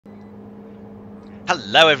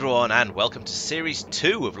Hello everyone and welcome to Series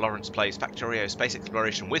 2 of Laurence Plays Factorio Space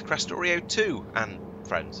Exploration with Krastorio² and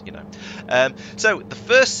friends, you know. So the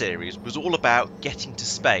first series was all about getting to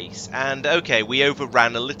space, and okay, we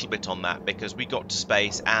overran a little bit on that because we got to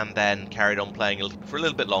space and then carried on playing for a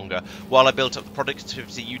little bit longer while I built up the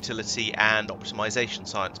productivity, utility and optimization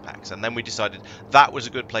science packs, and then we decided that was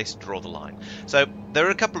a good place to draw the line. So there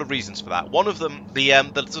are a couple of reasons for that. One of them,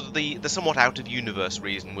 the somewhat out of universe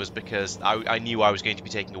reason, was because I knew I was going to be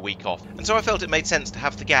taking a week off, and so I felt it made sense to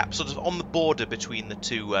have the gap sort of on the border between the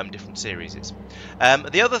two different series.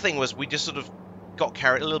 The other thing was we just sort of got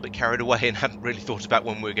a little bit carried away and hadn't really thought about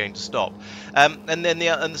when we were going to stop. And then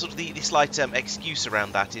the slight excuse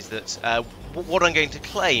around that is that what I'm going to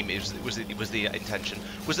claim was the intention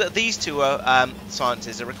was that these two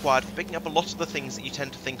sciences are required for picking up a lot of the things that you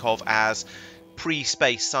tend to think of as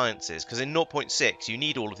pre-space sciences, because in 0.6 you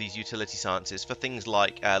need all of these utility sciences for things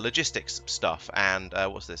like logistics stuff and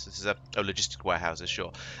what's this? This is logistic warehouses,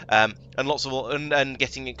 sure, and lots of and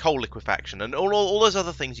getting coal liquefaction and all those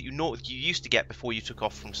other things that you used to get before you took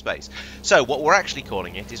off from space. So what we're actually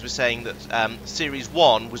calling it is we're saying that Series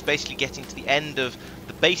 1 was basically getting to the end of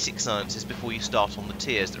the basic sciences before you start on the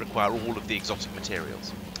tiers that require all of the exotic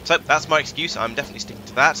materials. So that's my excuse, I'm definitely sticking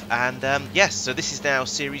to that, and yes, so this is now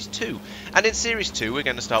Series 2, and in Series 2 we're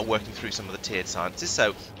going to start working through some of the tiered sciences.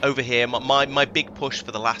 So over here, my big push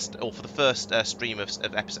for the first stream of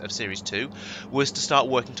Series 2 was to start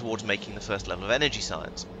working towards making the first level of energy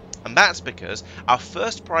science. And that's because our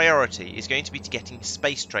first priority is going to be to getting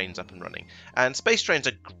space trains up and running. And space trains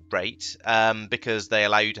are great because they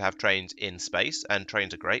allow you to have trains in space, and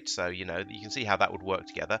trains are great, so you know you can see how that would work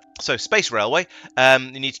together. So space railway,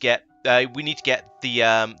 we need to get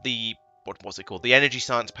the what's it called? The Energy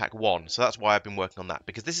Science Pack 1. So that's why I've been working on that,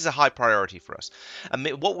 because this is a high priority for us. And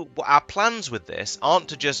what our plans with this aren't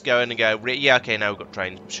to just go in and go, yeah, okay, now we've got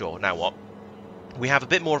trains, sure, now what? We have a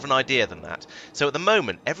bit more of an idea than that. So at the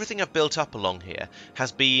moment, everything I've built up along here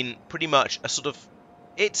has been pretty much a sort of...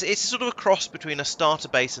 It's sort of a cross between a starter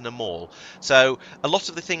base and a mall. So a lot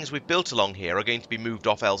of the things we've built along here are going to be moved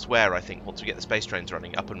off elsewhere, I think, once we get the space trains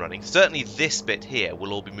up and running. Certainly this bit here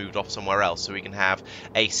will all be moved off somewhere else, so we can have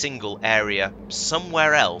a single area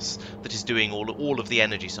somewhere else that is doing all of the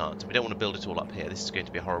energy science. We don't want to build it all up here. This is going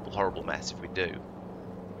to be a horrible, horrible mess if we do.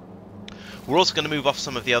 We're also going to move off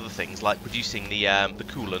some of the other things, like producing the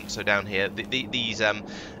coolant. So down here,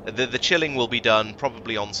 the chilling will be done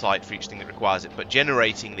probably on site for each thing that requires it, but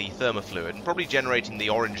generating the thermofluid and probably generating the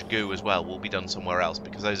orange goo as well will be done somewhere else,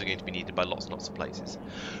 because those are going to be needed by lots and lots of places.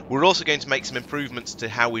 We're also going to make some improvements to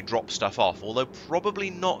how we drop stuff off, although probably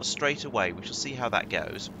not straight away. We shall see how that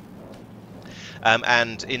goes.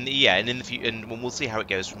 And we'll see how it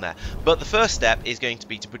goes from there. But the first step is going to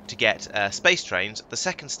be to get space trains. The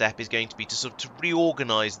second step is going to be to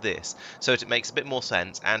reorganise this so that it makes a bit more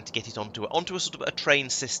sense, and to get it onto a sort of a train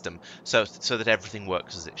system, so that everything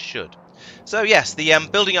works as it should. So yes, the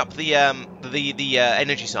building up the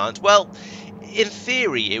energy science. Well, in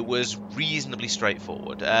theory, it was reasonably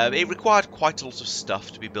straightforward. It required quite a lot of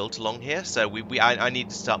stuff to be built along here, so I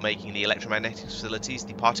needed to start making the electromagnetic facilities,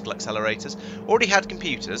 the particle accelerators. Already had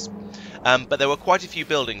computers, but there were quite a few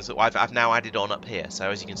buildings that I've now added on up here. So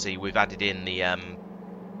as you can see, we've added in the...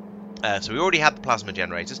 so we already had the plasma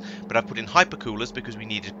generators, but I've put in hypercoolers because we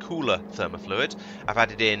needed cooler thermofluid. I've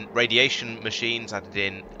added in radiation machines, added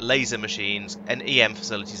in laser machines, and EM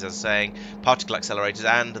facilities, as I was saying, particle accelerators,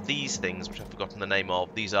 and these things, which I've forgotten the name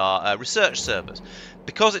of. These are research servers.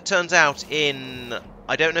 Because it turns out in...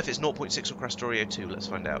 I don't know if it's 0.6 or Krastorio², let's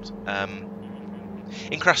find out.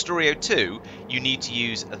 In Krastorio², you need to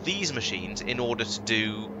use these machines in order to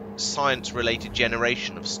do science-related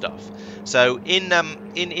generation of stuff. So in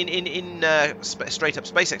straight up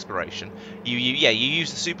space exploration, you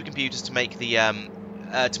use the supercomputers to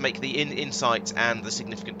make the insights and the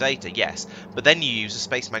significant data, yes, but then you use a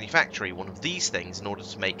space manufactory, one of these things, in order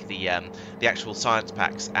to make the actual science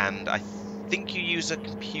packs. And I think you use a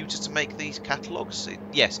computer to make these catalogues.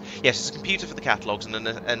 Yes, it's a computer for the catalogues and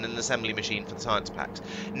an assembly machine for the science packs.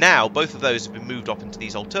 Now both of those have been moved up into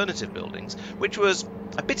these alternative buildings, which was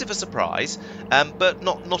a bit of a surprise, but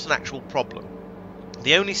not an actual problem.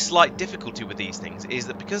 The only slight difficulty with these things is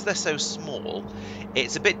that because they're so small,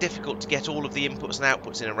 it's a bit difficult to get all of the inputs and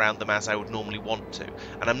outputs in around them as I would normally want to.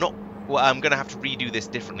 And I'm going to have to redo this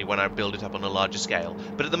differently when I build it up on a larger scale.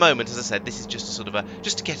 But at the moment, as I said, this is just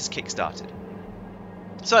just to get us kick-started.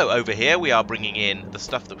 So over here we are bringing in the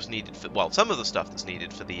stuff that was needed for, well, some of the stuff that's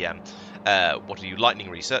needed for the lightning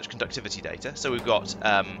research, conductivity data. So we've got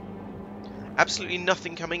absolutely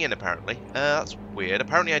nothing coming in apparently. That's weird.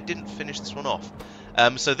 Apparently I didn't finish this one off.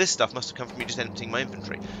 So this stuff must have come from me just emptying my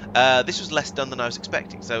inventory. This was less done than I was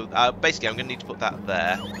expecting. So basically I'm going to need to put that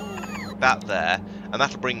there, and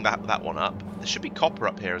that'll bring that one up. There should be copper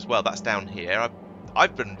up here as well. That's down here.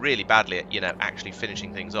 I've been really badly at, actually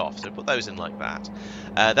finishing things off, so put those in like that.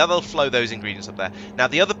 That'll flow those ingredients up there. Now,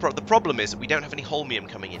 the problem is that we don't have any holmium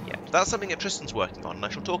coming in yet. That's something that Tristan's working on, and I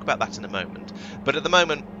shall talk about that in a moment. But at the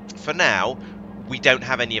moment, for now, we don't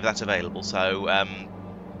have any of that available, so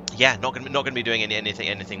yeah, not going to be doing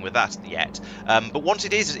anything with that yet. But once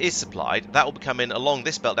it is supplied, that will be coming along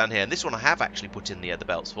this belt down here. And this one I have actually put in the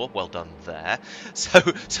belts for. Well done there.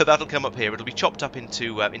 So that'll come up here. It'll be chopped up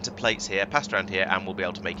into plates here, passed around here, and we'll be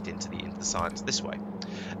able to make it into the science this way.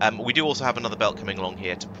 We do also have another belt coming along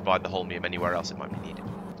here to provide the holmium anywhere else it might be needed.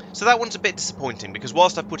 So that one's a bit disappointing because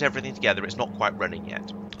whilst I've put everything together, it's not quite running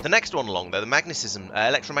yet. The next one along, though, the magnetism,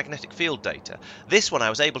 electromagnetic field data. This one I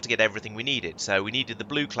was able to get everything we needed. So we needed the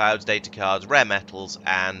blue clouds, data cards, rare metals,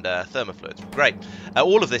 and thermofluids. Great.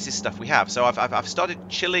 All of this is stuff we have. So I've started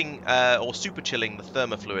chilling or super chilling the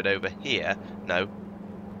thermofluid over here. No,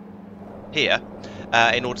 here,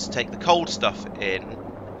 in order to take the cold stuff in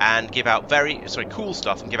and give out cool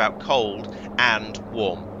stuff and give out cold and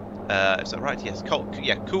warm. Is that right? Yes. Cold,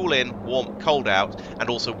 yeah. Cool in, warm, cold out, and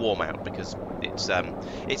also warm out because it's a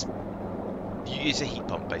heat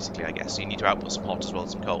pump basically, I guess. So you need to output some hot as well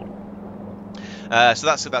as some cold. So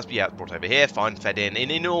that's brought over here, fine, fed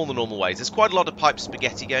in all the normal ways. There's quite a lot of pipe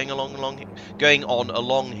spaghetti going on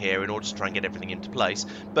along here in order to try and get everything into place,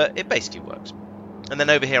 but it basically works. And then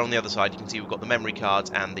over here on the other side, you can see we've got the memory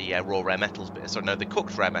cards and the raw rare metals bit. So no, the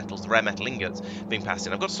cooked rare metals, the rare metal ingots being passed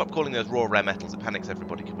in. I've got to stop calling those raw rare metals. It panics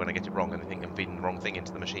everybody when I get it wrong and they think I'm feeding the wrong thing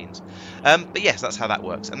into the machines. But yes, that's how that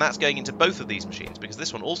works. And that's going into both of these machines because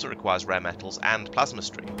this one also requires rare metals and plasma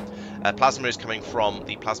stream. Plasma is coming from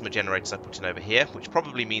the plasma generators I put in over here, which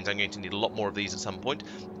probably means I'm going to need a lot more of these at some point.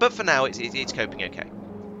 But for now, it's coping okay.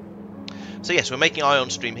 So yes, we're making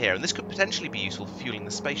ion stream here, and this could potentially be useful for fueling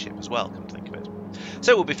the spaceship as well, come to think of it.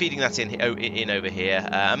 So we'll be feeding that in over here,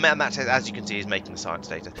 and that, as you can see, is making the science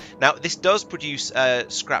data. Now, this does produce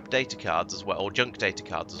scrap data cards as well, or junk data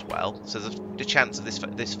cards as well, so there's a chance of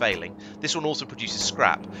this failing. This one also produces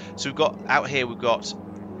scrap. So we've got, out here we've got...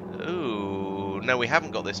 Ooh, no, we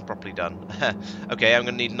haven't got this properly done. Okay, I'm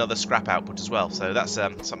going to need another scrap output as well, so that's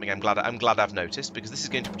something I'm glad I've noticed, because this is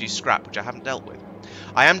going to produce scrap, which I haven't dealt with.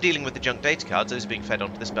 I am dealing with the junk data cards. Those are being fed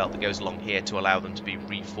onto this belt that goes along here to allow them to be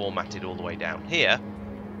reformatted all the way down here.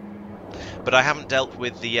 But I haven't dealt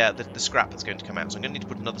with the scrap that's going to come out, so I'm going to need to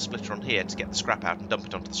put another splitter on here to get the scrap out and dump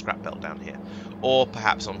it onto the scrap belt down here. Or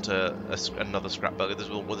perhaps onto another scrap belt. There's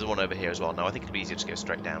one over here as well. No, I think it'll be easier to go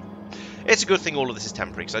straight down. It's a good thing all of this is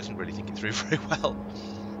temporary, because I didn't really think it through very well.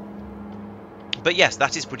 But yes,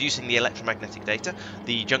 that is producing the electromagnetic data.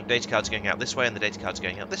 The junk data cards are going out this way, and the data cards are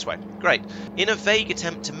going out this way. Great. In a vague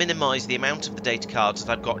attempt to minimise the amount of the data cards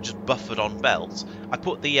that I've got just buffered on belts, I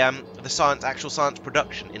put the actual science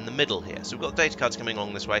production in the middle here. So we've got the data cards coming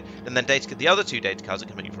along this way, and then the other two data cards are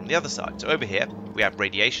coming in from the other side. So over here we have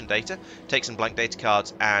radiation data, takes some blank data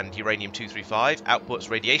cards and uranium-235, outputs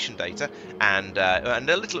radiation data, and a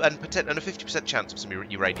 50% chance of some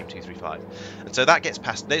uranium-235. And so that gets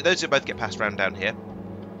passed. Those both get passed around down here.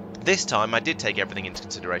 This time I did take everything into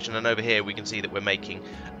consideration, and over here we can see that we're making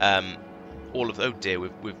all of... Oh dear,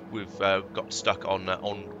 we've got stuck on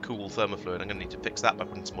cool thermofluid. I'm going to need to fix that by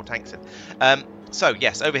putting some more tanks in. So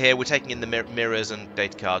yes, over here we're taking in the mirrors and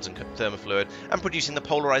data cards and thermofluid and producing the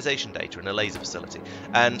polarization data in a laser facility.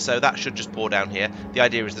 And so that should just pour down here. The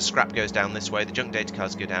idea is the scrap goes down this way, the junk data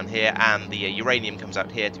cards go down here, and the uranium comes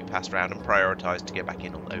out here to be passed around and prioritized to get back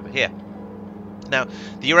in over here. Now,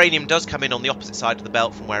 the uranium does come in on the opposite side of the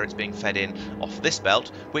belt from where it's being fed in off this belt,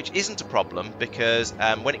 which isn't a problem because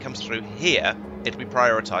when it comes through here, it'll be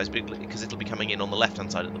prioritised because it'll be coming in on the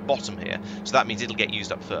left-hand side at the bottom here. So that means it'll get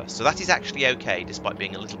used up first. So that is actually okay, despite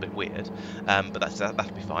being a little bit weird, but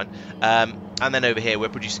that'll be fine. And then over here, we're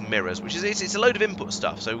producing mirrors, which is it's a load of input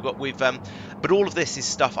stuff. So but all of this is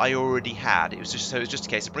stuff I already had. It was just a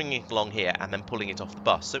case of bringing it along here and then pulling it off the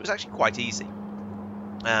bus. So it was actually quite easy.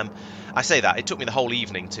 I say that it took me the whole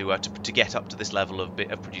evening to get up to this level of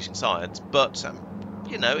producing science, but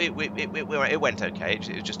you know, it went okay. It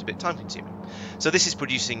was just a bit time consuming. So this is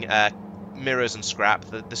producing mirrors and scrap.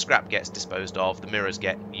 The scrap gets disposed of, the mirrors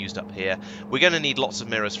get used up here. We're going to need lots of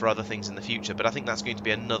mirrors for other things in the future, but I think that's going to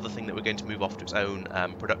be another thing that we're going to move off to its own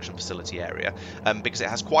production facility area, because it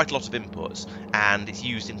has quite a lot of inputs and it's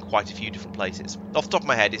used in quite a few different places. Off the top of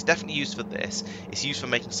my head, it's definitely used for this. It's used for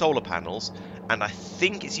making solar panels, and I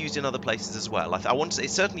think it's used in other places as well. I want to say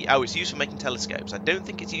it's certainly, oh, it's used for making telescopes. I don't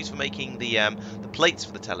think it's used for making the plates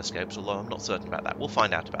for the telescopes, although I'm not certain about that. We'll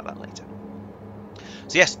find out about that later.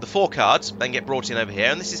 So yes, the 4 cards then get brought in over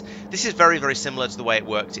here, and this is very, very similar to the way it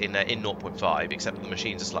worked in 0.5, except that the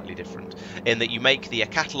machines are slightly different, in that you make the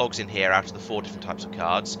catalogues in here out of the 4 different types of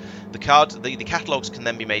cards. The catalogues can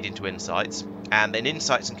then be made into insights, and then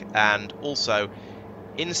insights and also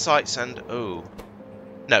insights and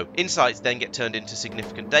insights then get turned into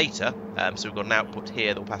significant data. So we've got an output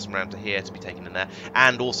here that will pass them around to here to be taken in there,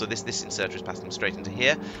 and also this inserter is passing them straight into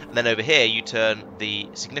here. And then over here you turn the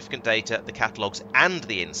significant data, the catalogues, and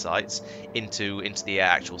the insights into the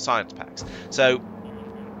actual science packs. So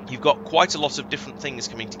you've got quite a lot of different things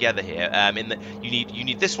coming together here. In that you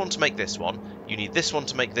need this one to make this one, you need this one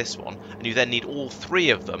to make this one, and you then need all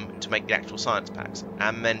 3 of them to make the actual science packs.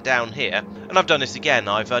 And then down here, and I've done this again,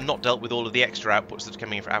 I've not dealt with all of the extra outputs that are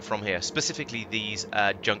coming out from here, specifically these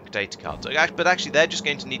junk data cards. But actually they're just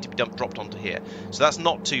going to need to be dropped onto here. So that's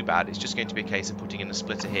not too bad. It's just going to be a case of putting in a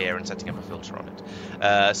splitter here and setting up a filter on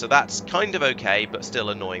it. So that's kind of okay, but still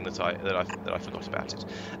annoying that I forgot about it.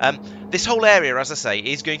 This whole area, as I say,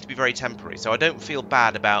 is going to be very temporary, so I don't feel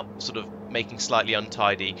bad about sort of making slightly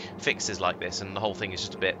untidy fixes like this, and the whole thing is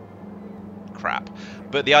just a bit crap.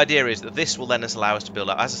 But the idea is that this will then allow us to build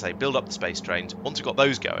up, as I say, build up the space trains. Once we've got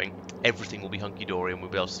those going, everything will be hunky-dory, and we'll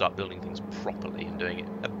be able to start building things properly and doing it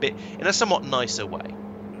a bit in a somewhat nicer way.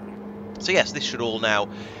 So yes, this should all now,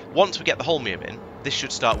 once we get the holmium in, this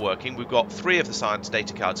should start working. We've got 3 of the science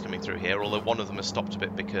data cards coming through here, although one of them has stopped a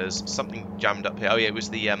bit because something jammed up here. Oh yeah, it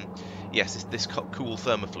was the yes, this cool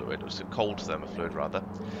thermofluid. It was a cold thermofluid rather.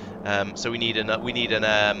 So we need an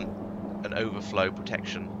overflow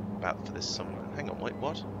protection about for this somewhere. Hang on, wait,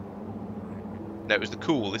 what? No, it was the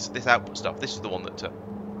cool. This output stuff. This is the one that.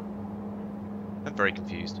 I'm very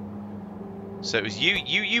confused. So it was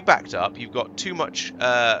you backed up. You've got too much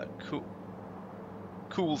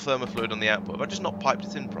cool thermofluid on the output. Have I just not piped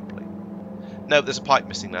it in properly? No, there's a pipe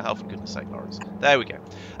missing there. Oh, for goodness sake, Laurence. There we go.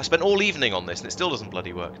 I spent all evening on this, and it still doesn't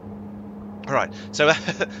bloody work. Alright, so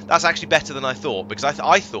that's actually better than I thought, because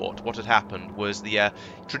I thought what had happened was the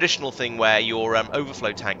traditional thing where your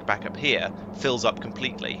overflow tank back up here fills up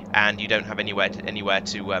completely, and you don't have anywhere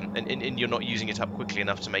to and you're not using it up quickly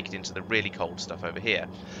enough to make it into the really cold stuff over here.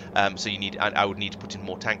 So I would need to put in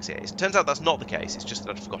more tanks here. It turns out that's not the case. It's just that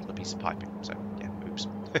I'd forgotten a piece of piping. So yeah, oops.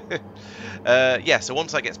 Yeah, so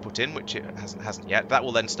once that gets put in, which it hasn't yet, that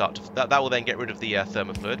will then start to, that will then get rid of the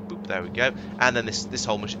thermofluid. Boop, there we go. And then this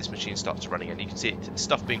machine starts running, and you can see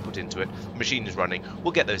stuff being put into it. The machine is running.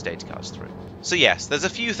 We'll get those data cards through. So yes, there's a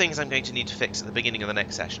few things I'm going to need to fix at the beginning of the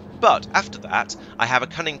next session. But after that, I have a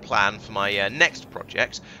cunning plan for my next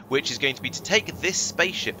project, which is going to be to take this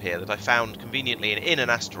spaceship here that I found conveniently in an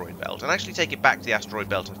asteroid belt, and actually take it back to the asteroid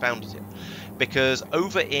belt I found it in. Because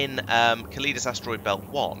over in Kalidas Asteroid Belt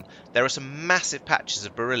 1, there are some massive patches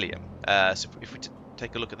of beryllium. So if we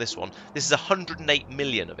take a look at this one, this is 108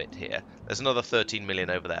 million of it here. There's another 13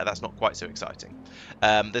 million over there. That's not quite so exciting.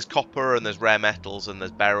 There's copper, and there's rare metals, and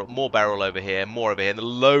there's more beryl over here, more over here, and there's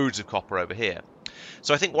loads of copper over here.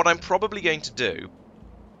 So I think what I'm probably going to do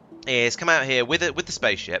is come out here with the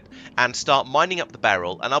spaceship and start mining up the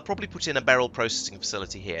beryl, and I'll probably put in a beryl processing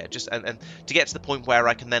facility here, just and to get to the point where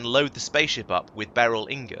I can then load the spaceship up with beryl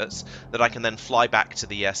ingots that I can then fly back to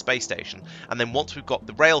the space station. And then once we've got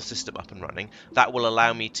the rail system up and running, that will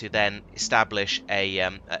allow me to then establish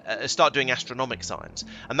start doing astronomic science.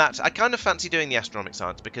 And that's, I kind of fancy doing the astronomic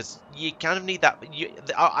science because you kind of need that.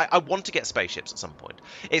 I want to get spaceships at some point.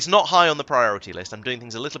 It's not high on the priority list. I'm doing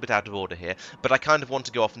things a little bit out of order here, but I kind of want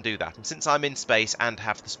to go off and do that, and since I'm in space and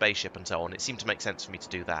have the spaceship and so on, it seemed to make sense for me to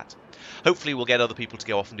do that. Hopefully we'll get other people to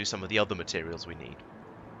go off and do some of the other materials we need.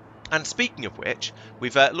 And speaking of which,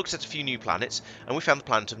 we've looked at a few new planets, and we found the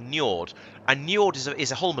planet of Njord. And Njord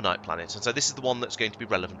is a holmonite planet, and so this is the one that's going to be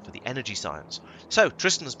relevant for the energy science. So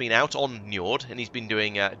Tristan has been out on Njord, and he's been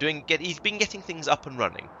he's been getting things up and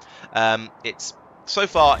running. So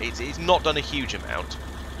far it's not done a huge amount.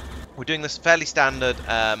 We're doing this fairly standard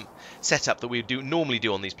setup that we normally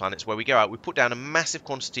do on these planets, where we go out, we put down a massive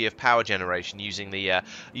quantity of power generation using the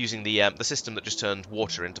system that just turns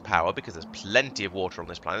water into power, because there's plenty of water on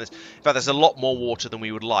this planet. In fact, there's a lot more water than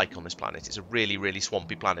we would like on this planet. It's a really, really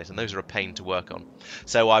swampy planet, and those are a pain to work on.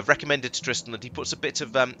 So I've recommended to Tristan that he puts a bit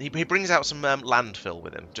of he brings out some landfill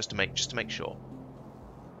with him just to make sure.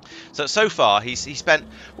 So far he spent,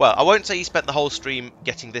 well, I won't say he spent the whole stream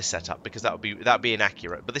getting this set up, because that would be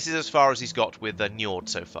inaccurate, but this is as far as he's got with Njord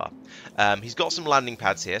so far. He's got some landing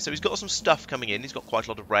pads here, so he's got some stuff coming in. He's got quite a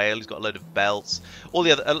lot of rail, he's got a load of belts, all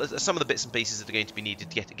the other some of the bits and pieces that are going to be needed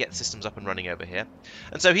to get the systems up and running over here.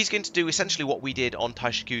 And so he's going to do essentially what we did on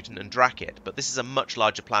Taishakuten and Drakit, but this is a much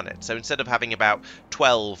larger planet. So instead of having about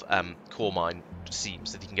 12 core mine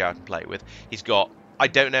seams that he can go out and play with, he's got, I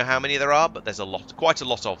don't know how many there are, but there's quite a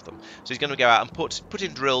lot of them. So he's going to go out and put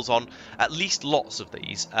in drills on at least lots of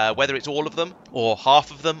these, whether it's all of them, or half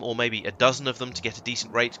of them, or maybe a dozen of them to get a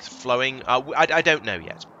decent rate flowing. I don't know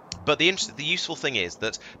yet. But the useful thing is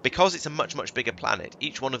that because it's a much bigger planet,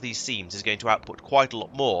 each one of these seams is going to output quite a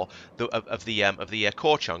lot more of the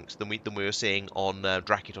core chunks than we were seeing on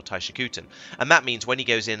Drakit or Taishakuten. And that means when he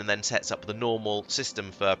goes in and then sets up the normal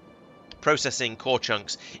system for processing core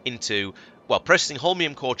chunks into, well, processing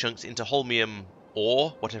holmium core chunks into holmium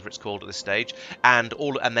ore, whatever it's called at this stage, and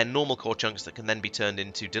then normal core chunks that can then be turned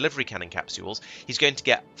into delivery cannon capsules. He's going to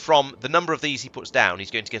get, from the number of these he puts down,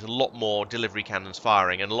 he's going to get a lot more delivery cannons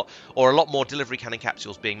firing, and a lot more delivery cannon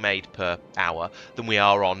capsules being made per hour than we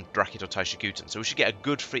are on Drakit or Taishakuten. So we should get a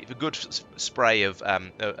good spray of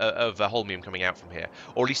holmium coming out from here,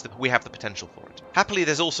 or at least we have the potential for it. Happily,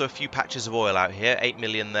 there's also a few patches of oil out here, 8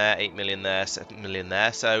 million there, 8 million there, 7 million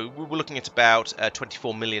there. So we're looking at about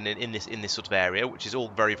 24 million in this sort of area, which is all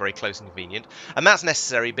very, very close and convenient. And that's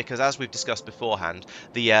necessary because, as we've discussed beforehand,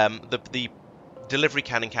 the delivery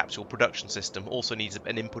cannon capsule production system also needs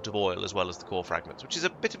an input of oil as well as the core fragments, which is a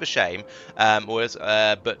bit of a shame.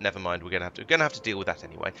 But never mind, we're going to have to deal with that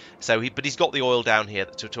anyway. But he's got the oil down here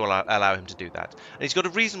to allow him to do that, and he's got a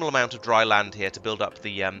reasonable amount of dry land here to build up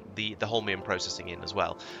the holmium processing in as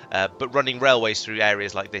well. But running railways through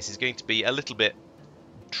areas like this is going to be a little bit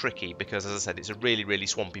tricky because, as I said, it's a really, really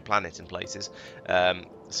swampy planet in places.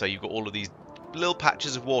 So you've got all of these little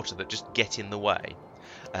patches of water that just get in the way.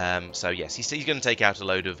 So yes, he's going to take out a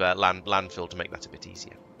load of landfill to make that a bit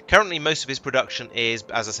easier. Currently, most of his production is,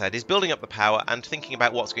 as I said, is building up the power and thinking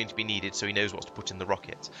about what's going to be needed, so he knows what to put in the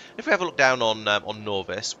rockets. If we have a look down on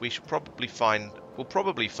Norvis, we'll probably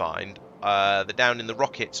find that down in the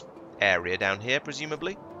rocket area down here,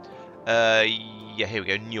 presumably. Yeah, here we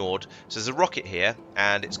go, Njord. So there's a rocket here,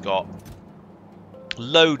 and it's got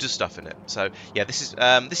loads of stuff in it. So yeah, this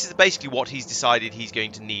is basically what he's decided he's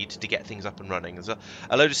going to need to get things up and running. There's a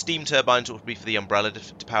load of steam turbines that will be for the umbrella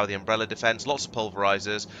to power the umbrella defense, lots of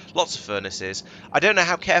pulverizers, lots of furnaces. I don't know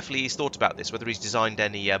how carefully he's thought about this, whether he's designed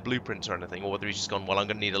any blueprints or anything, or whether he's just gone, well, I'm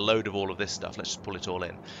going to need a load of all of this stuff, let's just pull it all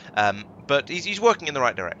in. But he's working in the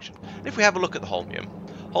right direction. And if we have a look at the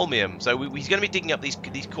holmium, so he's going to be digging up these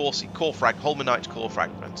holminite core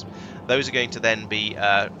fragments. Those are going to then be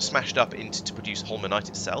smashed up to produce holminite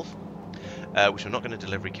itself, which I'm not going to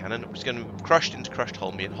delivery cannon. It's going to be crushed into crushed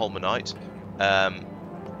holminite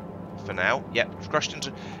for now. Yep,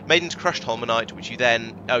 made into crushed holminite, which you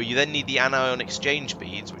then need the anion exchange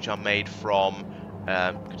beads, which are made from.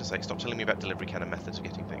 Goodness sake, stop telling me about delivery cannon methods of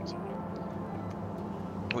getting things.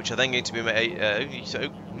 Which are then going to be made.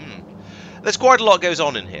 There's quite a lot goes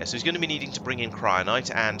on in here, so he's going to be needing to bring in cryonite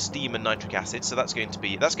and steam and nitric acid. So that's going to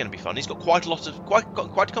be fun. He's got quite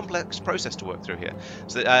a complex process to work through here.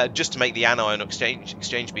 So just to make the anion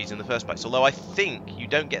exchange beads in the first place. Although I think you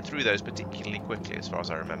don't get through those particularly quickly, as far as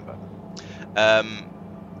I remember.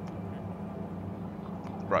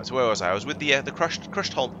 Right. So where was I? I was with the crushed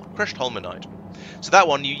holminite. So that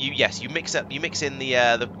one, you mix in the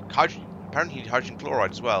hydrogen. Apparently hydrogen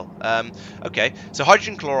chloride as well. Okay, so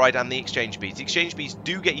hydrogen chloride and the exchange beads. The exchange beads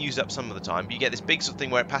do get used up some of the time. You get this big sort of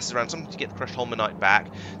thing where it passes around. Sometimes you get the crushed holminite back.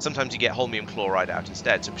 Sometimes you get holmium chloride out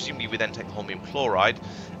instead. So presumably we then take the holmium chloride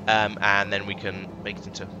and then we can make it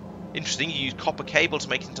into... Interesting, you use copper cable to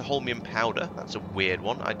make it into holmium powder. That's a weird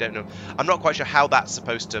one. I don't know. I'm not quite sure how that's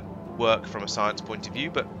supposed to work from a science point of view,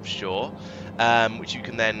 but sure. Which you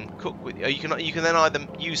can then cook with. You can then either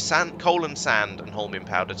use coal and sand and holmium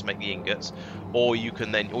powder to make the ingots, or you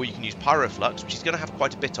can use pyroflux, which is going to have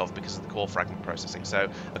quite a bit of because of the core fragment processing. So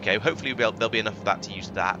okay, hopefully there'll be enough of that to use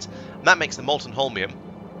that, and that makes the molten holmium,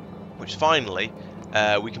 which finally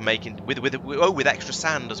we can make with extra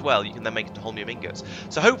sand as well. You can then make into holmium ingots.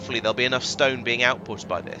 So hopefully there'll be enough stone being output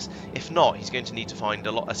by this. If not, he's going to need to find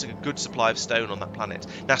a good supply of stone on that planet.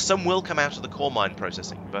 Now some will come out of the core mine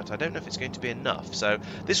processing, but I don't know if it's going to be enough. So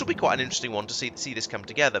this will be quite an interesting one to see this come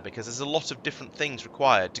together, because there's a lot of different things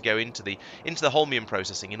required to go into the holmium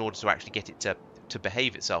processing in order to actually get it to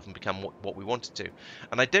behave itself and become what we want it to.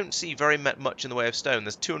 And I don't see very much in the way of stone.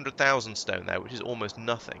 There's 200,000 stone there, which is almost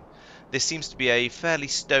nothing. This seems to be a fairly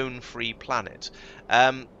stone-free planet.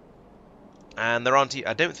 And there aren't,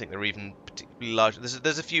 I don't think there are even particularly large,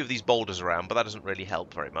 there's a few of these boulders around, but that doesn't really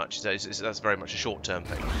help very much. So that's very much a short-term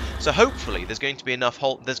thing. So hopefully there's going to be enough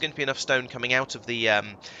stone coming out of the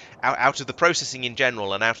out of the processing in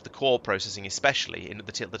general, and out of the core processing especially,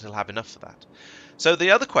 that'll have enough for that. So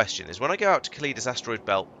the other question is, when I go out to Kalida's asteroid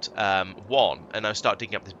belt 1 and I start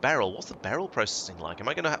digging up this beryl, what's the beryl processing like? Am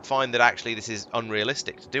I going to find that actually this is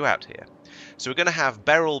unrealistic to do out here? So we're going to have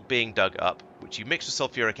beryl being dug up, which you mix with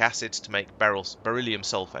sulfuric acid to make beryllium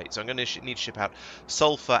sulfate. So I'm going to need to ship out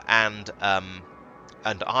sulfur and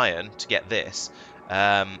iron to get this.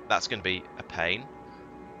 That's going to be a pain.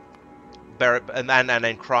 And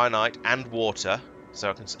then cyanite and water,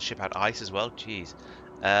 so I can ship out ice as well. Jeez.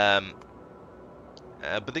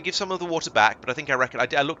 But they give some of the water back, but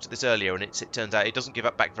I looked at this earlier, and it turns out it doesn't give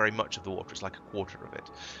back very much of the water. It's like a quarter of it.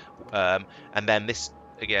 And then this,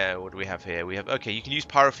 again, what do we have here? We have, okay, you can use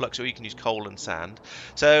pyroflux or you can use coal and sand.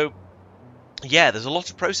 So yeah, there's a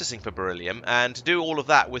lot of processing for beryllium, and to do all of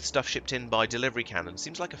that with stuff shipped in by delivery cannon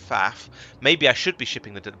seems like a faff. Maybe I should be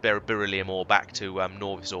shipping the beryllium ore back to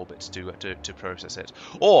Norvis orbit to process it,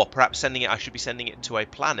 or perhaps I should be sending it to a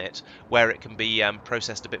planet where it can be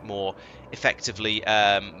processed a bit more effectively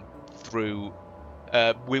through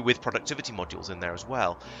with productivity modules in there as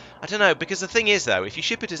well. I don't know, because the thing is though, if you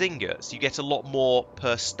ship it as ingots, you get a lot more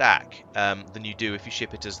per stack than you do if you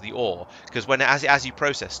ship it as the ore, because as you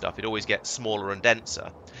process stuff, it always gets smaller and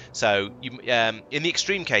denser. So you, in the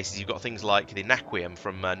extreme cases, you've got things like the naquium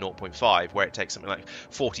from 0.5, where it takes something like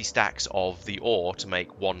 40 stacks of the ore to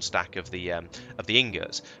make 1 stack of the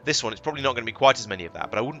ingots. This one, it's probably not going to be quite as many of that,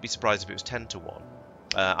 but I wouldn't be surprised if it was 10 to 1.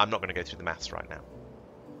 I'm not going to go through the maths right now.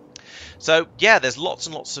 So yeah, there's lots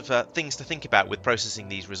and lots of things to think about with processing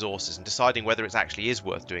these resources and deciding whether it actually is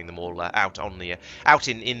worth doing them all out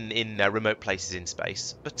in remote places in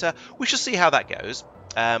space. But we shall see how that goes.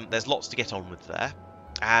 There's lots to get on with there,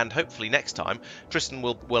 and hopefully next time Tristan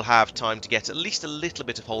will have time to get at least a little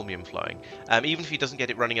bit of holmium flowing. Even if he doesn't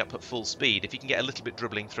get it running up at full speed, if he can get a little bit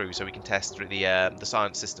dribbling through, so we can test through the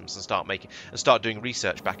science systems and start doing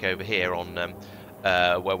research back over here on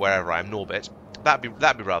wherever I am in orbit.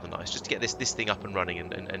 That'd be rather nice, just to get this thing up and running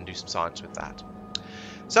and do some science with that.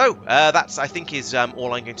 So that's, I think, is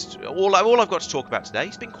all I've got to talk about today.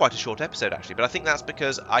 It's been quite a short episode actually, but I think that's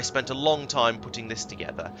because I spent a long time putting this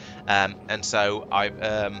together, and so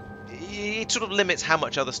it sort of limits how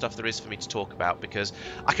much other stuff there is for me to talk about, because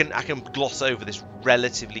I can gloss over this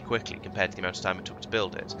relatively quickly compared to the amount of time it took to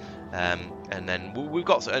build it, and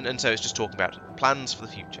then so it's just talking about plans for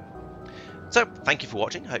the future. So, thank you for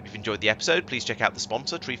watching. I hope you've enjoyed the episode. Please check out the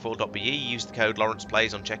sponsor, treefoil.be. Use the code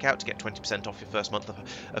LaurencePlays on checkout to get 20% off your first month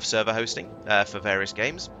of server hosting for various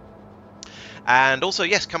games. And also,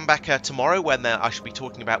 yes, come back tomorrow when I shall be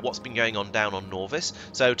talking about what's been going on down on Norvis.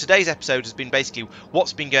 So today's episode has been basically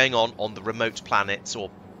what's been going on the remote planets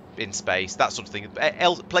or in space, that sort of thing,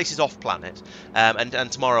 places off planet.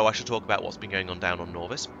 And tomorrow I shall talk about what's been going on down on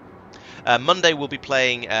Norvis. Monday we'll be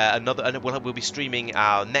playing we'll be streaming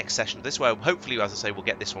our next session of this, where hopefully, as I say, we'll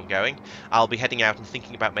get this one going. I'll be heading out and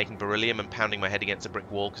thinking about making beryllium and pounding my head against a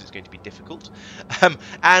brick wall because it's going to be difficult.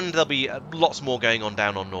 And there'll be lots more going on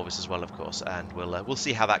down on Norvis as well, of course, and we'll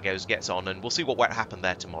see how that gets on, and we'll see what happened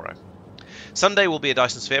there tomorrow. Sunday will be a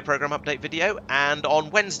Dyson Sphere program update video, and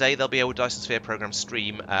on Wednesday there'll be a Dyson Sphere program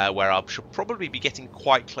stream where I should probably be getting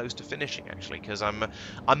quite close to finishing actually, because I'm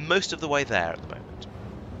most of the way there at the moment.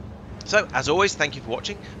 So, as always, thank you for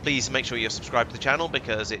watching. Please make sure you're subscribed to the channel,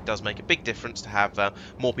 because it does make a big difference to have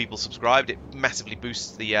more people subscribed. It massively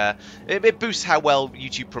boosts it boosts how well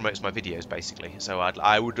YouTube promotes my videos, basically. So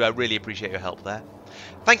I would really appreciate your help there.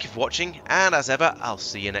 Thank you for watching, and as ever, I'll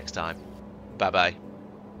see you next time. Bye-bye.